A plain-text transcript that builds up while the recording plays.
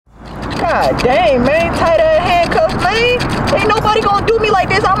God dang, man. Tie that handcuffs, man. Ain't nobody gonna do me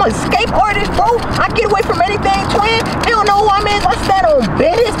like this. I'm a escape artist, bro. I get away from anything, twin. You don't know who I is. I stand on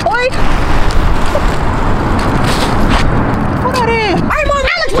business, boy. What that is? Alright, Mom.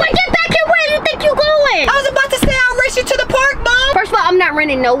 Alex, boy, get back here. Where do you think you going? I was about to say I'll race you to the park, Mom. First of all, I'm not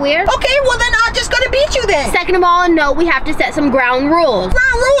running nowhere. Okay, well then I'm just gonna beat you then. Second of all, no, we have to set some ground rules.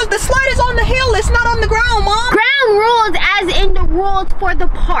 Ground rules? The slide is on the hill. It's not on the ground, Mom. Ground rules as in the rules for the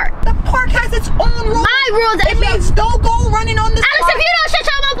park. The park has its own rules. My rules. It means don't go running on the Alex, slide. if you don't shut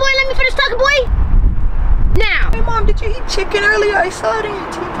your mouth, boy, let me finish talking, boy. Now. Hey, Mom, did you eat chicken earlier? I saw it in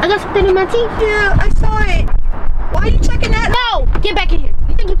your teeth. I got something in my teeth. Yeah, I saw it. Why are you checking that? No, get back in here.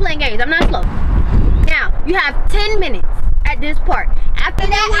 You think you're playing games? I'm not slow. Now, you have 10 minutes at this park. After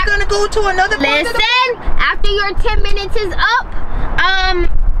And that, then we're gonna go to another part of the listen, after your 10 minutes is up,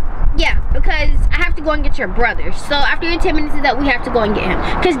 yeah, because I have to go and get your brother. So after your 10 minutes is up, we have to go and get him.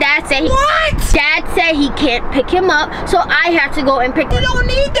 Because Dad said Dad said he can't pick him up, so I have to go and pick him up. You don't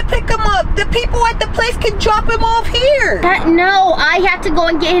need to pick him up. The people at the place can drop him off here. No, I have to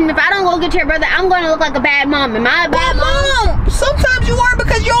go and get him. If I don't go get your brother, I'm going to look like a bad mom. Am I a bad mom? Sometimes you are,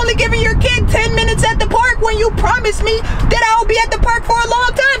 because you're only giving your kid 10 minutes at the park when you promised me that I will be at the park for a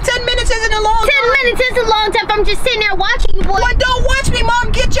long time. 10 minutes isn't a long time. 10 minutes is a long time if I'm just sitting there watching you, boy. Well, don't watch me,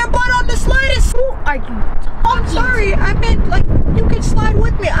 Mom. Get your butt on the sliders. Who are you? I'm sorry. I meant, like, you can slide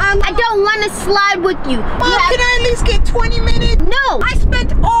with me. I don't want to slide with you. Mom, can I at least get 20 minutes? No. I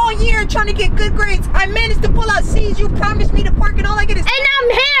spent all year trying to get good grades. I managed to pull out C's. You promised me to park, and all I get is... And I'm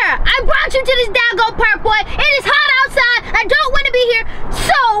here. I brought you to this daggone park, boy. It is hot outside. I don't want to be here.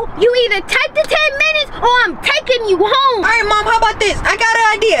 So, you either take the 10 minutes or I'm taking you home. All right, Mom, how about this? I got an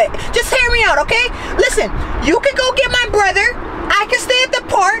idea. Just hear me out, okay? Listen, you can go get my brother. I can stay at the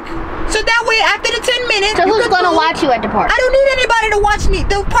park. So that way, after the 10 minutes... So who's going to watch you at the park? I don't need anybody to watch me.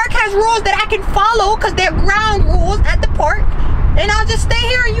 The park has rules that I can follow because they're ground rules at the park. And I'll just stay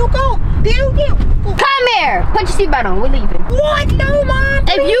here and you go. Deal. Come here. Put your seatbelt on. We're leaving. What? No, Mom.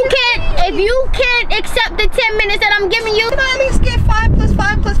 If you can't accept the 10 minutes that I'm giving you... Can I at least get 5 plus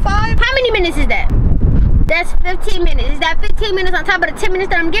 5 plus 5? How many minutes is that? That's 15 minutes. Is that 15 minutes on top of the 10 minutes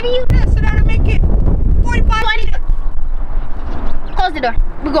that I'm giving you? Yeah, so that'll make it 45 minutes. Close the door.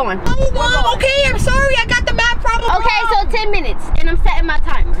 We're going. Oh, Mom, okay, I'm sorry. I got the math problem. Okay, so 10 minutes, and I'm setting my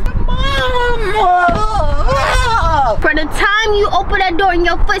timer. Mom! For the time you open that door and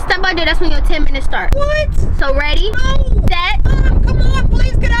your foot step out there, that's when your 10 minutes start. What? So ready? No. Set. Come on,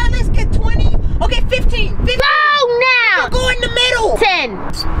 please. Can I at least get 20? Okay, 15. 15. Go now! Go in the middle. 10.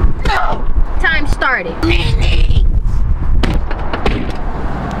 No. Time started.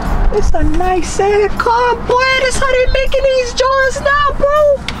 It's a nice ass car, boy. That's how they making these joints now,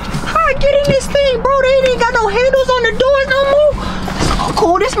 bro. How I get in this thing, bro? They ain't got no handles on the doors no more. So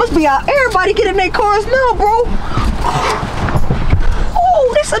cool. This must be how everybody get in their cars now, bro.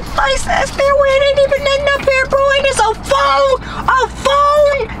 Oh, this a nice ass stairway. It ain't even nothing up here, bro. And it's a phone. A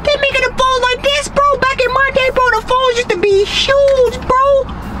phone. They making a phone like this, bro. Back in my day, bro, the phones used to be huge, bro.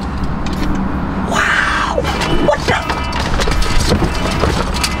 Wow. What the?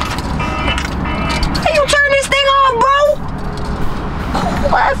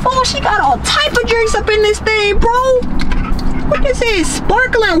 That phone, she got all type of drinks up in this thing, bro. What this is?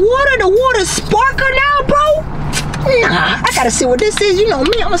 Sparkling water? The water's sparkling now, bro? Nah, I gotta see what this is. You know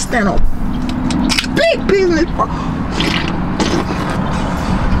me, I'ma stand on big business, bro.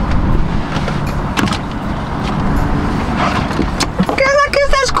 I guess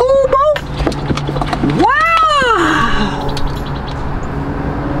that's cool, bro. Wow.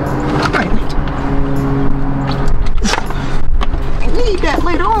 Need that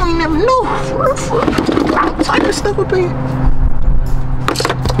later on, you never know. What type of stuff up here?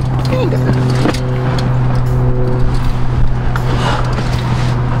 Ain't got nothing.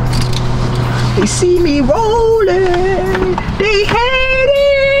 They see me rolling, they hate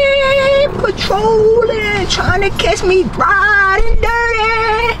it, patrolling, trying to catch me riding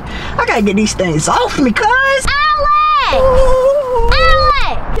dirty. I gotta get these things off me, cuz. Alex!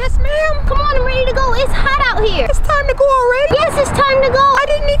 Alex! Yes, ma'am? Come on, I'm ready to go. It's hot out here. It's time to go already? Yes, it's time to go. I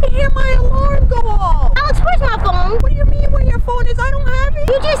didn't even hear my alarm go off. Alex, where's my phone? What do you mean where your phone is? I don't have it.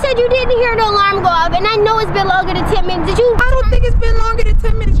 You just said you didn't hear the alarm go off, and I know it's been longer than 10 minutes. Did you? I don't think it's been longer than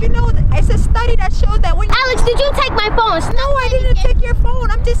 10 minutes. You know, it's a study that showed that when you... Alex, did you take my phone? No, I didn't take your phone.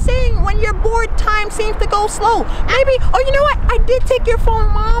 I'm just saying when you're bored, time seems to go slow. Maybe, oh, you know what? I did take your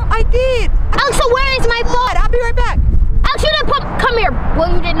phone, Mom. I did. Alex, so where is my phone? I'll be right back. Alex, you didn't put... Come here.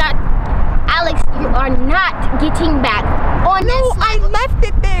 Well, you did not... Alex, you are not getting back on this. No, I left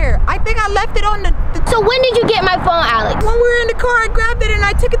it there. I think I left it on the... So when did you get my phone, Alex? When we were in the car, I grabbed it and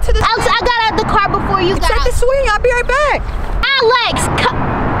I took it to the... Alex, I I'll be right back. Alex,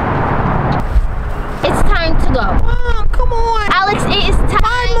 it's time to go. Mom, come on. Alex, it is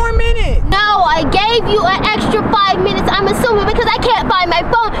time. 5 more minutes. No, I gave you an extra 5 minutes. I'm assuming because I can't find my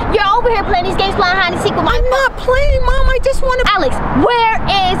phone. You're over here playing these games, playing hide and seek with my phone. I'm not playing, Mom. I just want to. Alex, where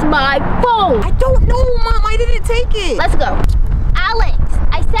is my phone? I don't know, Mom. I didn't take it. Let's go. Alex,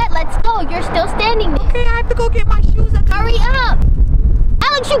 I said let's go. You're still standing there. Okay, I have to go get my shoes. Hurry up.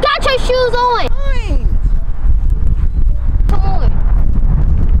 Alex, you got your shoes on. Fine. Come on.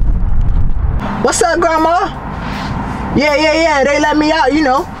 What's up, Grandma? Yeah. They let me out, you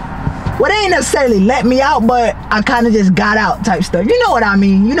know. Well, they ain't necessarily let me out, but I kind of just got out type stuff. You know what I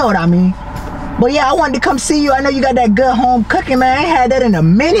mean. But yeah, I wanted to come see you. I know you got that good home cooking, man. I ain't had that in a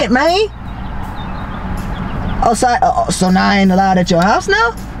minute, man. Oh, so now I ain't allowed at your house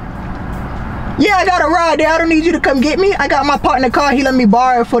now? Yeah, I got a ride there. I don't need you to come get me. I got my partner car. He let me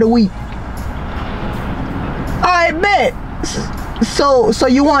borrow it for the week. I bet. So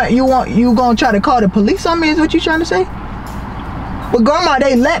you gonna try to call the police on me is what you trying to say? But Grandma,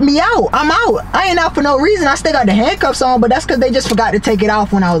 they let me out. I'm out. I ain't out for no reason. I still got the handcuffs on, but that's because they just forgot to take it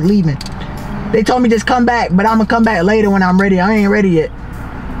off when I was leaving. They told me just come back, but I'm gonna come back later when I'm ready. I ain't ready yet.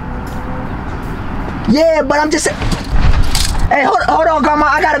 Yeah, but I'm just. Hey, hold on, Grandma.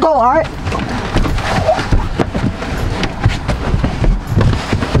 I gotta go. All right.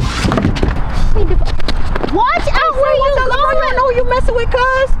 Watch out where you going. I know you messing with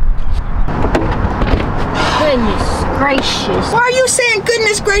cuz. Goodness gracious. Why are you saying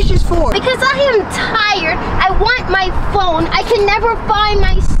goodness gracious for? Because I am tired. I want my phone. I can never find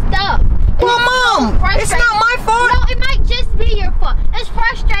my stuff. Well, Mom, it's not my fault. No, it might just be your fault. It's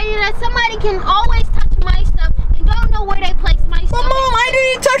frustrating that somebody can always touch my stuff and don't know where they place my stuff. Well, Mom, I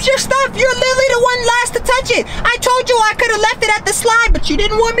didn't touch your stuff. You're literally the one last to touch it. I told you I could have left it at the slide, but you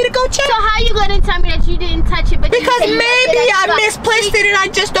didn't want me to go check. So how you gonna tell me that you didn't touch it? But because maybe I misplaced it and I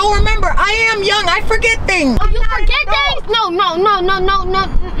just don't remember. I am young. I forget things. Oh, you forget things? No.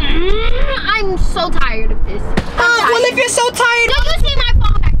 I'm so tired of this. Well, if you're so tired. Do you see my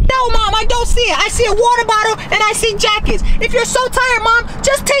phone back there? No, Mom, I don't see it. I see a water bottle and I see jackets. If you're so tired, Mom,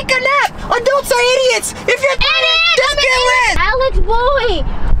 just take a nap. Adults are idiots. If you're tired, just get rest. Alex, boy.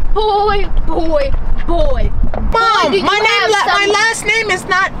 Mom, my last name is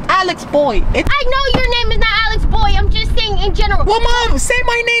not Alex Boy. I know your name is not Alex Boy. I'm just saying in general. Well, Mom, say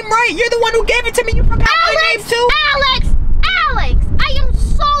my name right. You're the one who gave it to me. You forgot my name too. Alex, I am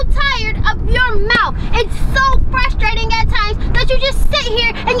so tired of your mouth. It's so frustrating at times that you just sit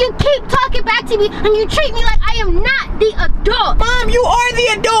here and you keep talking back to me and you treat me like I am not the adult. Mom, you are the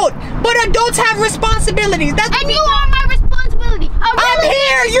adult, but adults have responsibilities. And you are my responsibility. I'm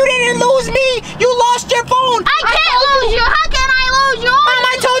here. You didn't lose me. You lost your phone. I can't lose you. How can I lose you? Mom,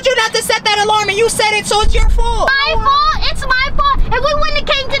 I told you not to set that alarm and you said it, so it's your fault. My fault? It's my fault. If we wouldn't have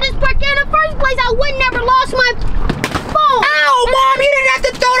came to this park in the first place, I would never lost my phone. Ow, Mom, you didn't have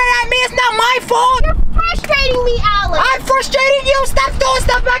to throw that at me. It's not my fault. You're frustrating me, Alex. I'm frustrating you. Stop throwing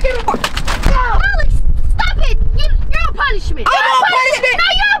stuff back in the park. Alex, stop it. You're a punishment. I'm on punishment. No,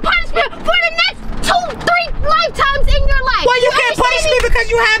 you're a punishment for the next 2-3 lifetimes in your life. Well, you can't punish me because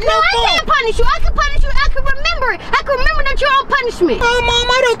you have no phone. I can't punish you. I can punish you. I can remember it. I can remember that you're on punishment. Oh, Mom,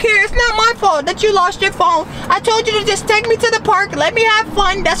 I don't care. It's not my fault that you lost your phone. I told you to just take me to the park, let me have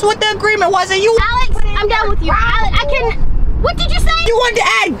fun. That's what the agreement was. And you, Alex, I'm done with you. Alex, what did you say? You wanted to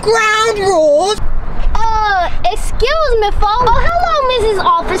add ground rules. Excuse me, folks. Oh, hello, Mrs.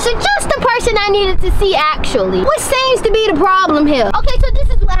 Officer. Just the person I needed to see, actually. What seems to be the problem here? Okay, so this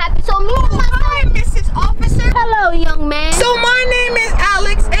is what happened. So me and my Hi, Mrs. Officer. Hello, young man. So my name is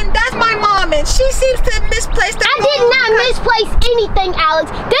Alex, and that's my mom, and she seems to have misplaced the phone. I did not misplace anything,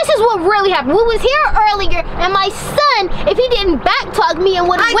 Alex. This is what really happened. We was here earlier, and my son, if he didn't backtalk me and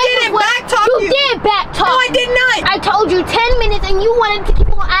would have I didn't backtalk you. You did backtalk. No, I did not. I told you 10 minutes, and you wanted to keep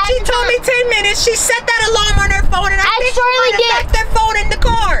on asking. She told me 10 minutes. She set that alarm on her phone, and I think surely she left their phone in the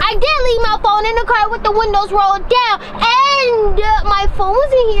car. I did leave my phone in the car with the windows rolled down, and my phone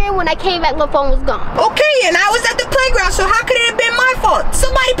was in here. When I came back, my phone was gone. Okay, and I was at the playground, so how could it have been my fault?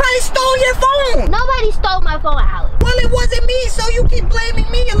 Somebody probably stole your phone. Nobody stole my phone, Alex. Well, it wasn't me, so you keep blaming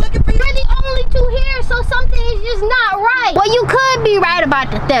me and looking for you. You're the only two here, so something is just not right. Well, you could be right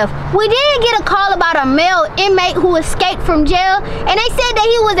about the theft. We did get a call about a male inmate who escaped from jail, and they said that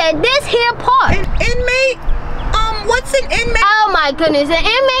he was at this here park. An inmate? What's an inmate? Oh my goodness, an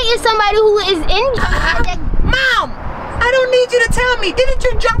inmate is somebody who is in Mom, I don't need you to tell me. Didn't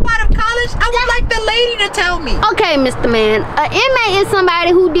you drop out of college? I would like the lady to tell me. Okay, Mr. Man. An inmate is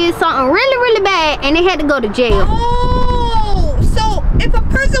somebody who did something really, really bad and they had to go to jail. Oh, so if a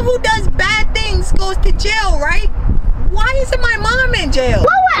person who does bad things goes to jail, right? Why isn't my mom in jail?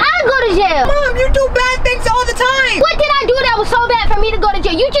 Why would I go to jail? Mom, you do bad things all the time. What did I do that was so bad for me to go to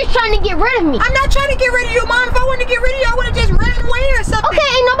jail? You just trying to get rid of me. I'm not trying to get rid of you, Mom. If I wanted to get rid of you, I would have just ran away or something. Okay,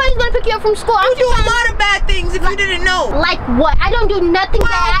 ain't nobody's gonna pick you up from school. You do a lot of bad things if you didn't know. Like what? I don't do nothing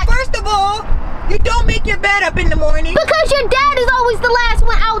bad. First of all, you don't make your bed up in the morning. Because your dad is always the last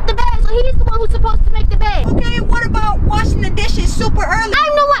one out the bed, so he's the one who's supposed to make the bed. Okay, what about washing the dishes super early? I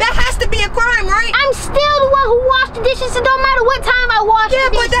know what. That has to be a crime, right? I'm still the one who washed the dishes, so don't matter what time I wash the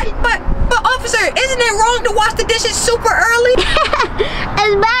dishes. But officer, isn't it wrong to wash the dishes super early?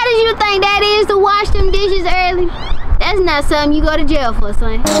 As bad as you think that is to wash them dishes early, that's not something you go to jail for,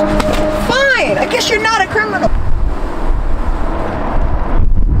 son. Fine, I guess you're not a criminal.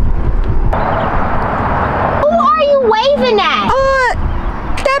 Who are you waving at?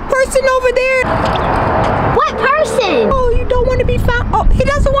 That person over there. What person? Oh, you don't want to be found. Oh, he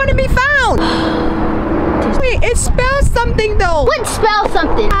doesn't want to be found. Wait, it spells something though. What spells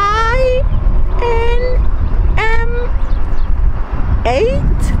something? I-N-M-8?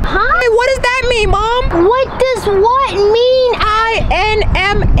 Huh? Hey, what does that mean, Mom? What does what mean?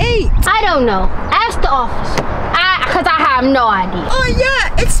 I-N-M-8. I don't know. Ask the officer. Cause I have no idea. Oh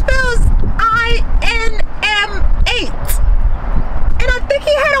yeah, it spells I-N-M-8. And I think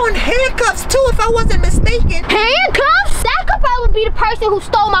he had on handcuffs too, if I wasn't mistaken. Handcuffs? That could probably be the person who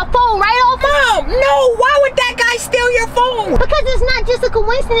stole my phone right off. Mom, no, why would that guy steal your phone? Because it's not just a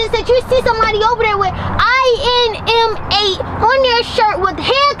coincidence that you see somebody over there with I-N-M-8 on their shirt with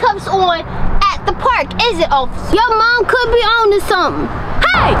handcuffs on at the park, is it, officer? Your mom could be on to something.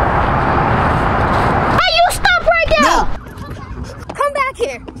 Hey!